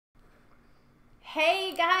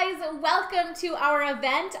Hey guys, welcome to our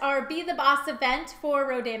event, our Be the Boss event for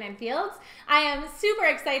Rodan & Fields. I am super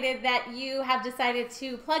excited that you have decided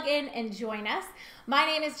to plug in and join us. My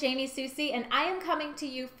name is Jamie Susie and I am coming to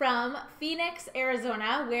you from Phoenix,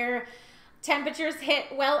 Arizona, where temperatures hit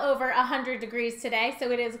well over 100 degrees today,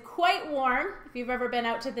 so it is quite warm. If you've ever been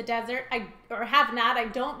out to the desert, or have not, I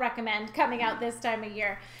don't recommend coming out this time of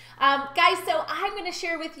year. Guys, so I'm going to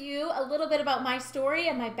share with you a little bit about my story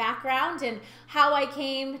and my background and how I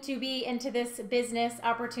came to be into this business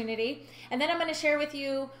opportunity. And then I'm going to share with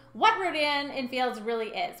you what Rodan & Fields really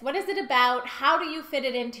is. What is it about? How do you fit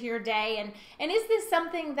it into your day? And is this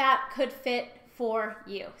something that could fit for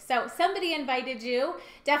you? So somebody invited you.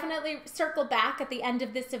 Definitely circle back at the end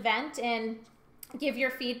of this event and give your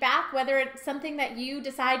feedback, whether it's something that you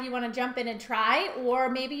decide you want to jump in and try, or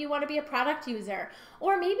maybe you want to be a product user,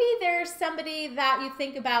 or maybe there's somebody that you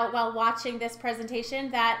think about while watching this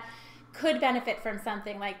presentation that could benefit from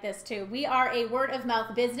something like this too. We are a word of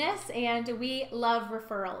mouth business and we love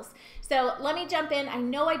referrals. So let me jump in. I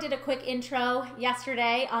know I did a quick intro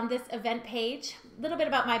yesterday on this event page, a little bit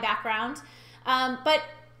about my background, but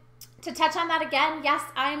to touch on that again, yes,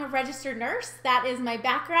 I am a registered nurse. That is my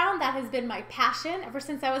background. That has been my passion. Ever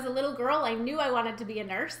since I was a little girl, I knew I wanted to be a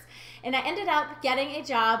nurse. And I ended up getting a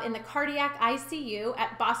job in the cardiac ICU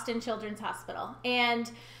at Boston Children's Hospital. And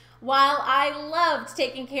while I loved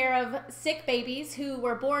taking care of sick babies who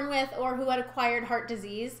were born with or who had acquired heart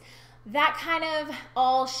disease, that kind of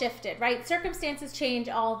all shifted, right? Circumstances change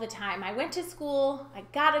all the time. I went to school, I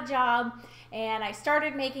got a job, and I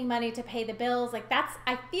started making money to pay the bills. Like that's,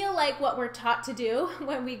 I feel like what we're taught to do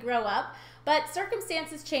when we grow up, but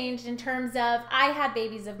circumstances changed in terms of I had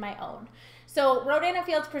babies of my own. So Rodan &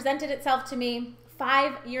 Fields presented itself to me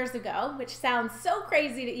 5 years ago, which sounds so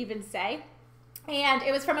crazy to even say. And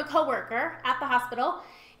it was from a coworker at the hospital.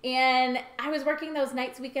 And I was working those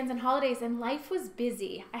nights, weekends, and holidays, and life was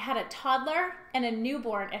busy. I had a toddler and a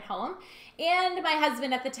newborn at home, and my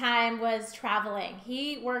husband at the time was traveling.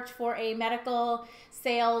 He worked for a medical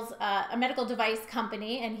sales, a medical device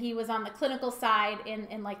company, and he was on the clinical side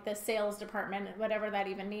in like the sales department, whatever that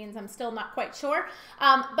even means. I'm still not quite sure.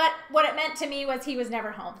 But what it meant to me was he was never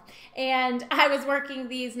home. And I was working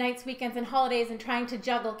these nights, weekends, and holidays and trying to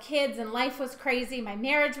juggle kids, and life was crazy. My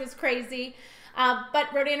marriage was crazy. But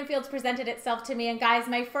Rodan & Fields presented itself to me, and guys,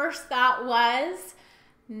 my first thought was,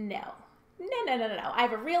 no. I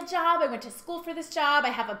have a real job. I went to school for this job. I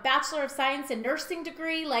have a Bachelor of Science in Nursing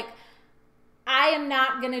degree. Like, I am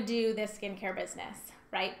not going to do this skincare business,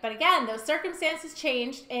 right? But again, those circumstances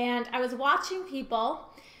changed, and I was watching people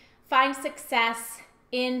find success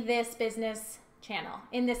in this business channel,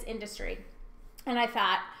 in this industry. And I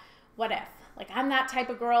thought, what if? Like, I'm that type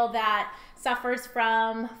of girl that suffers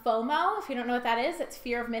from FOMO. If you don't know what that is, it's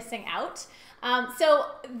fear of missing out. So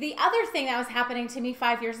the other thing that was happening to me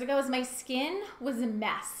 5 years ago is my skin was a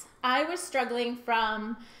mess. I was struggling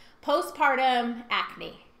from postpartum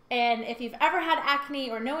acne. And if you've ever had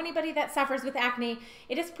acne or know anybody that suffers with acne,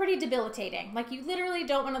 it is pretty debilitating. Like, you literally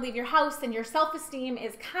don't want to leave your house and your self-esteem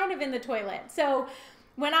is kind of in the toilet. So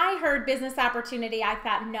when I heard business opportunity, I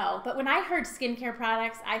thought no. But when I heard skincare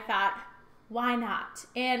products, I thought, why not?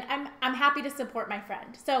 And I'm happy to support my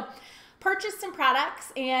friend. So purchased some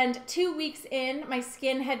products, and 2 weeks in, my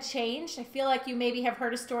skin had changed. I feel like you maybe have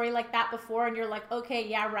heard a story like that before and you're like, okay,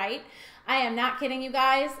 yeah, right. I am not kidding you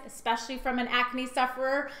guys, especially from an acne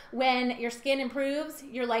sufferer. When your skin improves,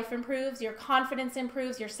 your life improves, your confidence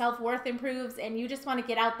improves, your self-worth improves, and you just want to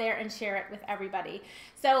get out there and share it with everybody.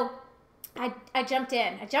 So I jumped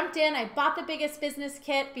in. I bought the biggest business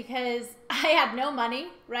kit because I had no money,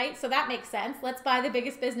 right? So that makes sense. Let's buy the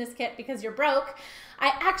biggest business kit because you're broke.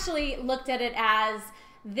 I actually looked at it as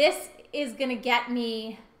this is going to get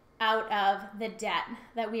me out of the debt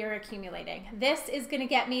that we are accumulating. This is going to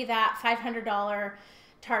get me that $500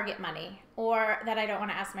 Target money, or that I don't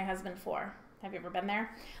want to ask my husband for. Have you ever been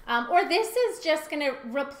there? Or this is just going to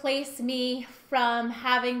replace me from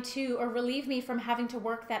having to, or relieve me from having to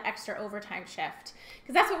work that extra overtime shift.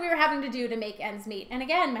 Because that's what we were having to do to make ends meet. And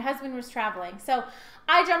again, my husband was traveling. So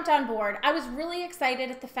I jumped on board. I was really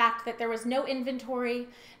excited at the fact that there was no inventory,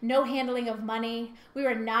 no handling of money. We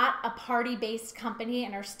were not a party-based company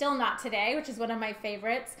and are still not today, which is one of my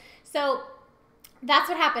favorites. So that's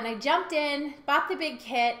what happened. I jumped in, bought the big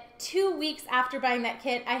kit. 2 weeks after buying that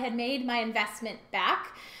kit, I had made my investment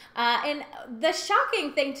back. And the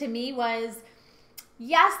shocking thing to me was,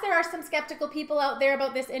 yes, there are some skeptical people out there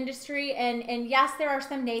about this industry, and yes, there are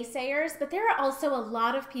some naysayers, but there are also a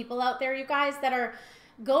lot of people out there, you guys, that are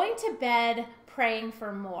going to bed praying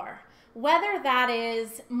for more. whether that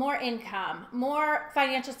is more income, more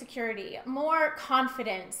financial security, more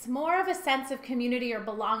confidence, more of a sense of community or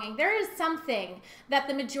belonging, there is something that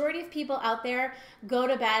the majority of people out there go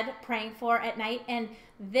to bed praying for at night, and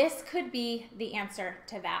this could be the answer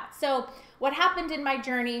to that. So what happened in my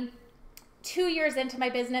journey, 2 years into my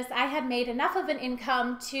business, I had made enough of an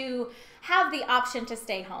income to have the option to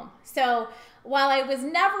stay home. So while I was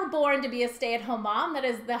never born to be a stay-at-home mom, that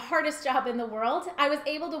is the hardest job in the world, I was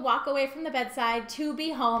able to walk away from the bedside to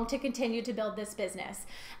be home to continue to build this business.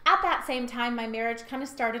 At that same time, my marriage kind of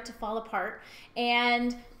started to fall apart,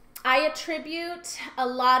 and I attribute a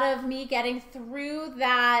lot of me getting through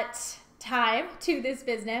that time to this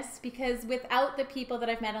business, because without the people that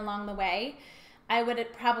I've met along the way, I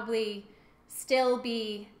would probably still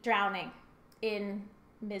be drowning in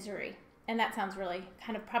misery. And that sounds really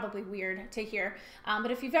kind of probably weird to hear.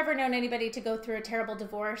 But if you've ever known anybody to go through a terrible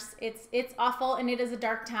divorce, it's awful, and it is a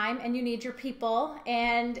dark time, and you need your people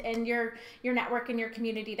and your network and your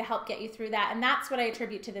community to help get you through that. And that's what I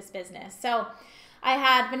attribute to this business. So I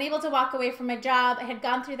had been able to walk away from my job. I had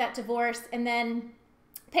gone through that divorce, and then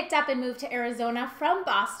picked up and moved to Arizona from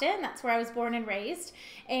Boston. That's where I was born and raised,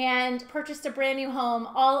 and purchased a brand new home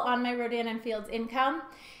all on my Rodan & Fields income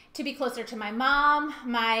to be closer to my mom.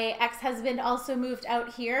 My ex-husband also moved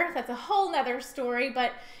out here. That's a whole nother story,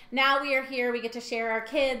 but now we are here. We get to share our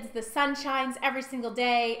kids. The sun shines every single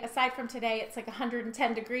day. Aside from today, it's like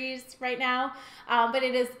 110 degrees right now, but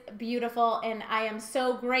it is beautiful, and I am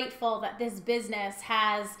so grateful that this business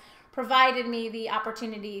has provided me the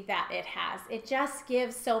opportunity that it has. It just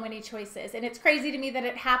gives so many choices, and it's crazy to me that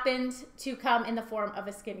it happened to come in the form of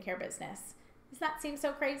a skincare business. Does that seem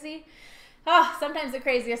so crazy? Oh, sometimes the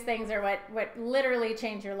craziest things are what literally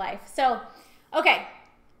change your life. So, okay,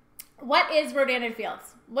 what is Rodan &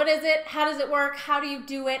 Fields? What is it? How does it work? How do you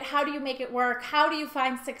do it? How do you make it work? How do you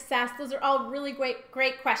find success? Those are all really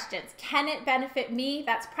great questions. Can it benefit me?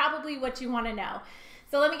 That's probably what you want to know.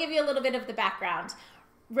 So let me give you a little bit of the background.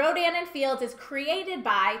 Rodan & Fields is created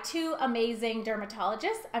by two amazing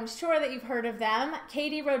dermatologists. I'm sure that you've heard of them,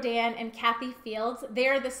 Katie Rodan and Kathy Fields.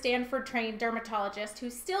 They're the Stanford-trained dermatologists who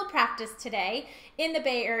still practice today in the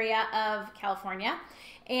Bay Area of California,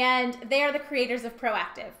 and they are the creators of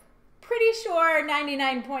Proactiv. Pretty sure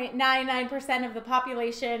 99.99% of the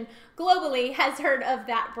population globally has heard of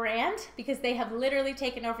that brand, because they have literally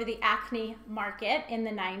taken over the acne market in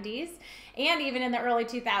the 90s and even in the early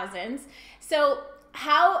 2000s. So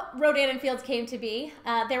how Rodan & Fields came to be,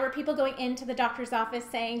 there were people going into the doctor's office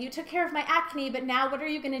saying, you took care of my acne, but now what are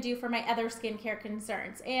you going to do for my other skincare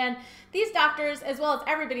concerns? And these doctors, as well as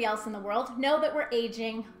everybody else in the world, know that we're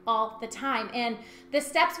aging all the time. And the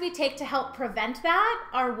steps we take to help prevent that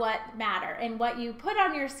are what matter. And what you put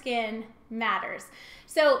on your skin matters.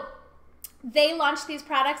 So they launched these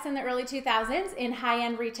products in the early 2000s in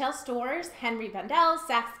high-end retail stores, Henry Bendel,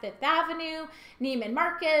 Saks Fifth Avenue, Neiman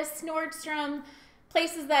Marcus, Nordstrom,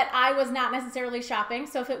 places that I was not necessarily shopping.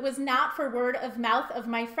 So if it was not for word of mouth of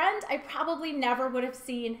my friend, I probably never would have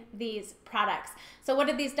seen these products. So what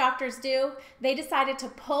did these doctors do? They decided to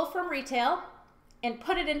pull from retail and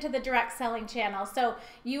put it into the direct selling channel. So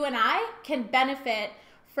you and I can benefit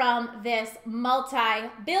from this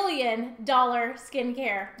multi-billion-dollar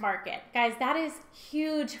skincare market. Guys, that is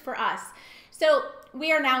huge for us. So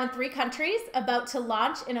we are now in 3 countries, about to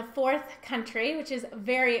launch in a 4th country, which is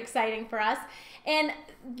very exciting for us. And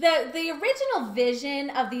the original vision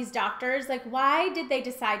of these doctors, like, why did they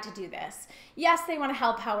decide to do this? Yes, they want to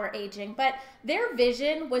help how we're aging, but their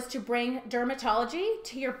vision was to bring dermatology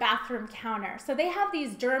to your bathroom counter. So they have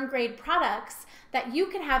these derm grade products that you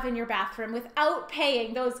can have in your bathroom without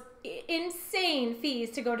paying those insane fees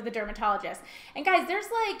to go to the dermatologist. And guys, there's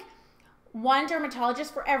like 1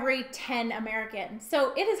 dermatologist for every 10 Americans.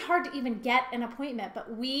 So it is hard to even get an appointment,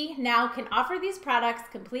 but we now can offer these products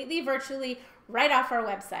completely virtually right off our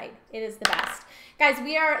website. It is the best. Guys,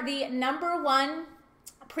 we are the _1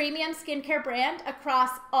 premium skincare brand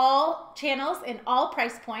across all channels and all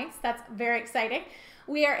price points. That's very exciting.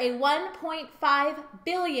 We are a $1.5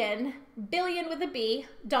 billion with a B,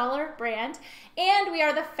 dollar brand, and we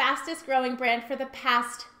are the fastest growing brand for the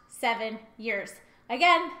past 7 years.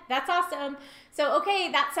 Again, that's awesome. So, okay,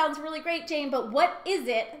 that sounds really great, Jane, but what is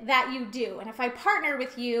it that you do? And if I partner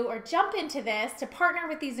with you or jump into this to partner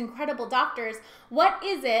with these incredible doctors, what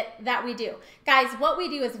is it that we do? Guys, what we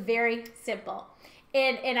do is very simple.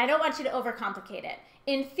 And I don't want you to overcomplicate it.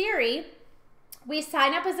 In theory, we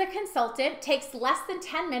sign up as a consultant, takes less than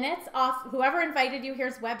 10 minutes off whoever invited you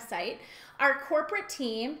here's website. Our corporate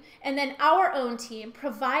team and then our own team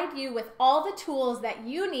provide you with all the tools that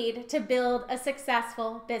you need to build a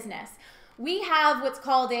successful business. we have what's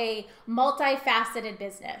called a multifaceted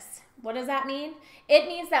business. What does that mean? It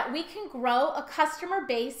means that we can grow a customer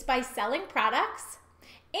base by selling products,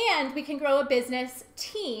 and we can grow a business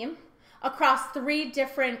team across 3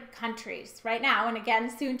 different countries right now, and again,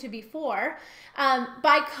 soon to be 4,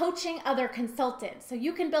 by coaching other consultants. So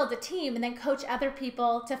you can build a team and then coach other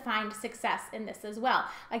people to find success in this as well.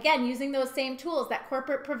 Again, using those same tools that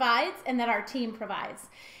corporate provides and that our team provides.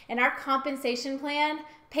 And our compensation plan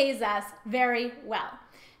pays us very well.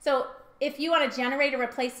 So if you want to generate a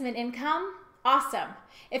replacement income, awesome.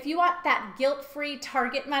 If you want that guilt-free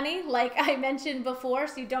target money, like I mentioned before,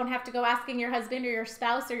 so you don't have to go asking your husband or your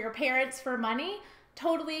spouse or your parents for money,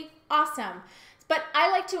 totally awesome. But I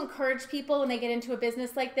like to encourage people when they get into a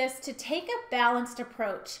business like this to take a balanced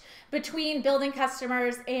approach between building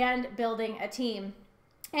customers and building a team.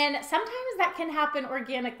 And sometimes that can happen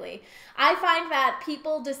organically. I find that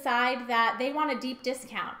people decide that they want a deep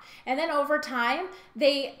discount, and then over time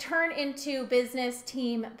they turn into business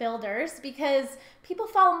team builders because people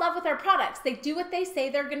fall in love with our products. They do what they say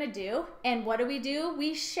they're gonna do, and what do?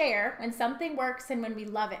 We share when something works and when we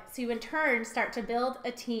love it. So you in turn start to build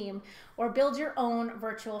a team or build your own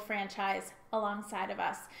virtual franchise alongside of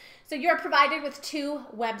us. So you're provided with 2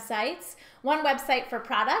 websites, one website for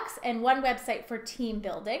products and one website for team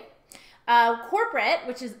building. Corporate,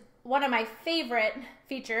 which is one of my favorite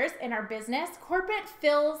features in our business, corporate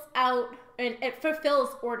fills out and it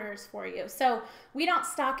fulfills orders for you. So we don't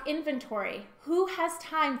stock inventory. Who has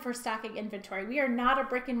time for stocking inventory? We are not a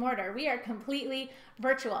brick and mortar. We are completely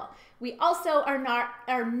virtual. We also are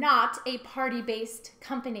not a party-based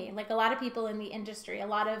company like a lot of people in the industry. A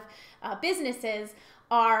lot of businesses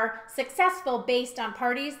are successful based on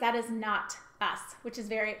parties. That is not us, which is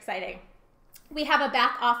very exciting. We have a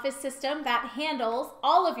back office system that handles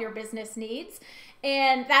all of your business needs,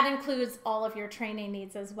 and that includes all of your training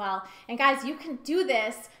needs as well. And guys, you can do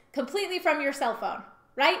this completely from your cell phone,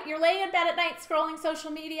 right? You're laying in bed at night scrolling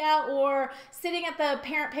social media, or sitting at the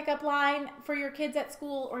parent pickup line for your kids at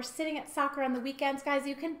school, or sitting at soccer on the weekends. Guys,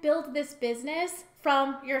 you can build this business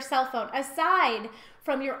from your cell phone, aside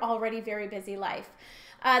from your already very busy life.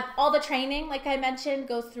 All the training, like I mentioned,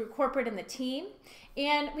 goes through corporate and the team.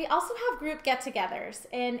 And we also have group get-togethers,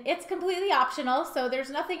 and it's completely optional, so there's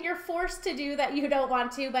nothing you're forced to do that you don't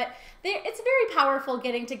want to, but it's very powerful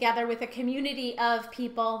getting together with a community of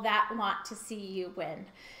people that want to see you win.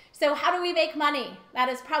 So how do we make money? That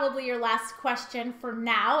is probably your last question for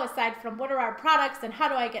now, aside from what are our products and how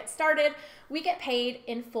do I get started? We get paid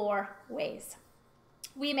in 4 ways.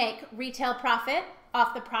 We make retail profit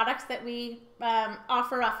off the products that we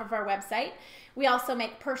offer off of our website. We also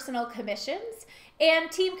make personal commissions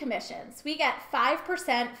and team commissions. We get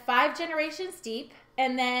 5%, 5 generations deep,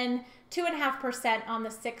 and then 2.5% on the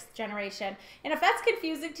 6th generation. And if that's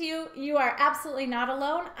confusing to you, you are absolutely not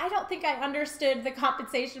alone. I don't think I understood the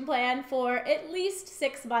compensation plan for at least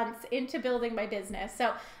 6 months into building my business.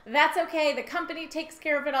 So that's okay. The company takes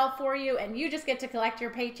care of it all for you, and you just get to collect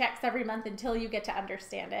your paychecks every month until you get to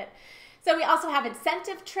understand it. So we also have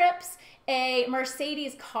incentive trips, a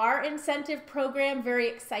Mercedes car incentive program, very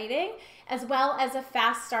exciting, as well as a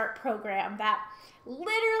fast start program that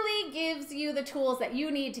literally gives you the tools that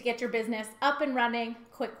you need to get your business up and running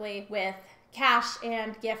quickly with cash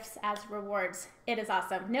and gifts as rewards. It is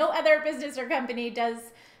awesome. No other business or company does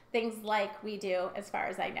things like we do, as far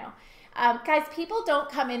as I know. Guys, people don't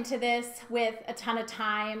come into this with a ton of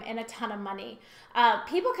time and a ton of money.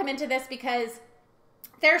 People come into this because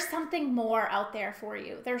there's something more out there for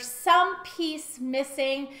you. There's some piece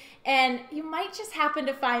missing, and you might just happen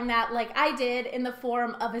to find that, like I did, in the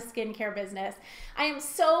form of a skincare business. I am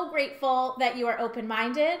so grateful that you are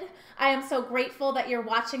open-minded. I am so grateful that you're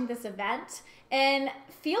watching this event. And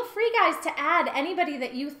feel free, guys, to add anybody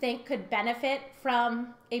that you think could benefit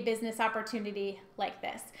from a business opportunity like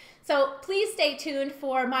this. So please stay tuned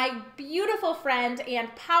for my beautiful friend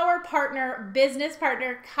and power partner, business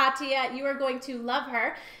partner, Katya. You are going to love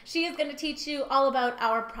her. She is going to teach you all about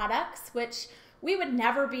our products, which we would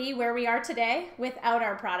never be where we are today without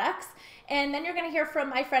our products. And then you're going to hear from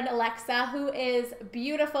my friend Alexa, who is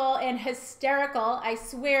beautiful and hysterical. I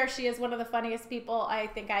swear she is one of the funniest people I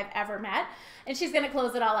think I've ever met. And she's going to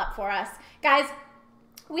close it all up for us. Guys,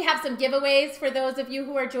 we have some giveaways for those of you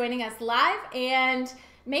who are joining us live, and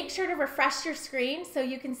make sure to refresh your screen so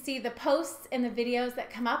you can see the posts and the videos that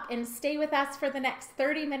come up, and stay with us for the next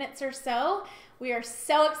 30 minutes or so. We are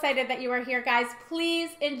so excited that you are here, guys.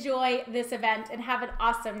 Please enjoy this event and have an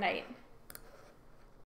awesome night.